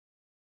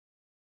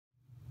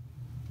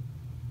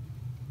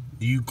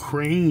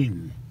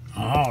Ukraine.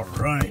 All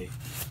right.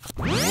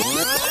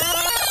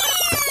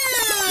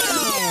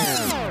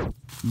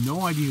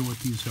 No idea what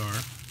these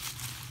are.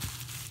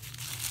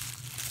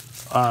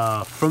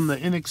 From the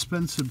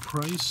inexpensive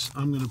price,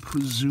 I'm going to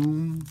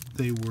presume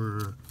they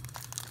were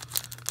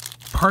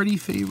party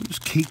favors,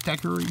 cake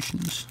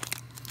decorations.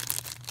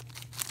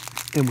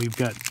 And we've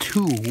got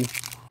two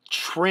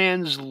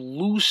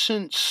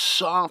translucent,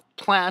 soft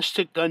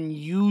plastic,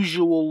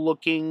 unusual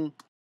looking,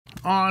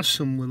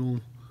 awesome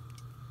little,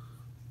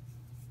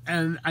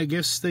 and I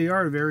guess they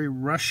are very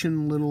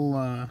Russian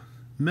little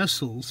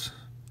missiles,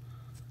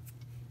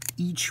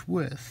 each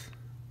with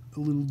a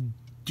little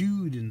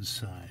dude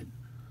inside.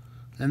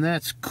 And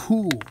that's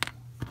cool.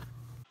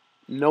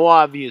 No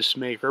obvious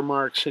maker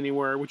marks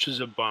anywhere, which is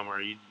a bummer.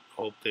 You'd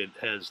hope that it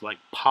has like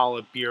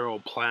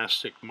Politburo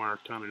plastic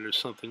marked on it or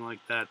something like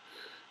that.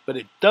 But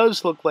it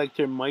does look like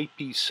there might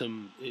be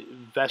some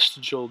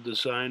vestigial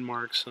design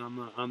marks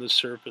on the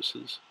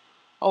surfaces.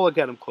 I'll look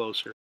at them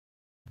closer.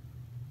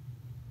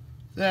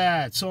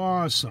 That's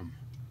awesome.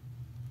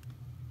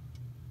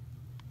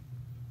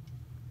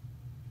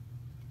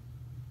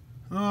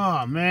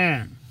 Oh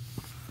man.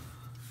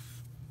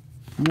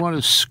 What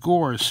a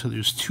score. So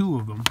there's two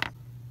of them.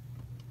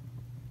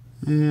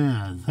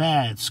 Yeah,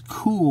 that's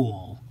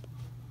cool.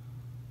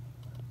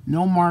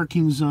 No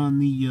markings on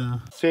the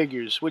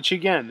figures, which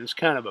again is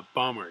kind of a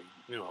bummer.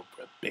 You know,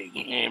 a big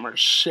hammer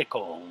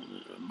sickle,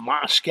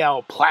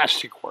 Moscow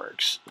Plastic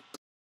Works.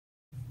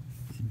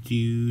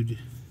 Dude.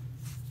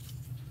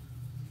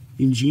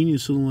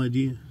 Ingenious little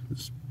idea.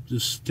 Let's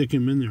just stick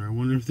him in there. I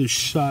wonder if this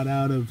shot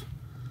out of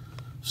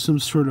some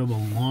sort of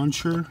a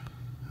launcher.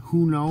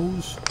 Who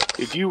knows?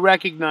 If you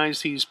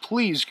recognize these,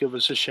 please give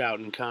us a shout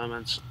in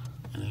comments.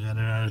 And I got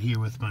it out here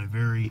with my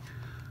very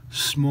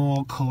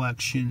small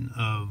collection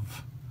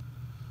of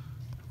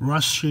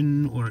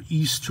Russian or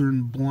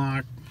Eastern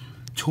Bloc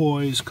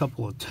toys. A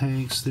couple of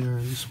tanks there.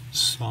 This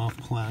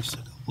soft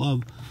plastic. I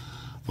love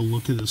the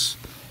look of this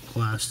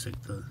plastic.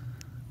 The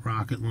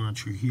rocket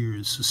launcher here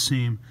is the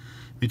same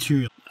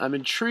material. I'm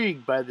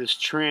intrigued by this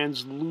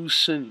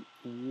translucent,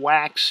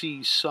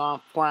 waxy,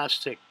 soft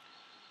plastic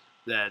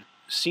that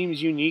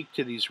seems unique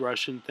to these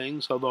Russian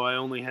things, although I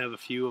only have a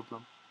few of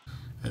them.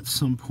 At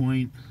some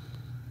point,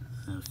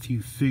 a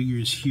few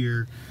figures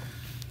here.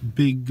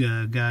 Big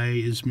guy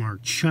is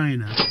marked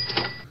China,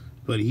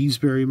 but he's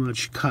very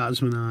much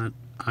Cosmonaut,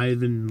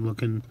 Ivan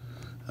looking.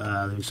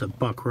 There's a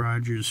Buck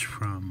Rogers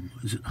from,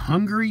 is it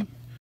Hungary?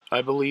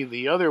 I believe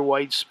the other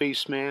white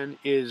spaceman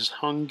is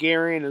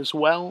Hungarian as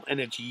well, and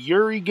it's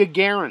Yuri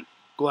Gagarin.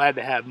 Glad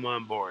to have him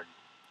on board.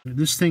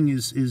 This thing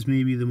is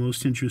maybe the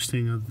most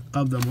interesting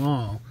of them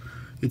all.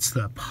 It's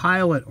the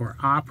pilot or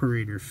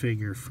operator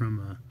figure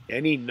from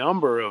any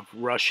number of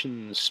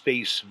Russian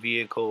space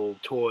vehicle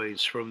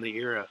toys from the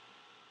era.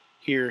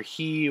 Here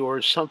he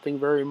or something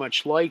very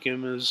much like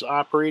him is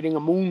operating a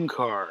moon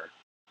car.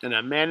 And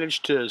I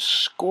managed to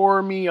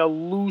score me a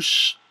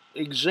loose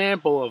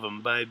example of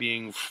him by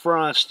being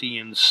frosty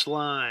and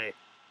sly.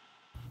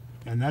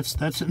 And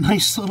that's a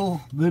nice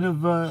little bit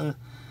of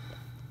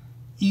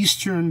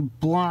Eastern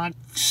Bloc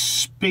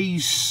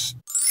space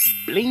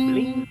bling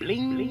bling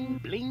bling bling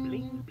bling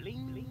bling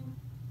bling.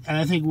 And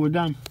I think we're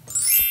done.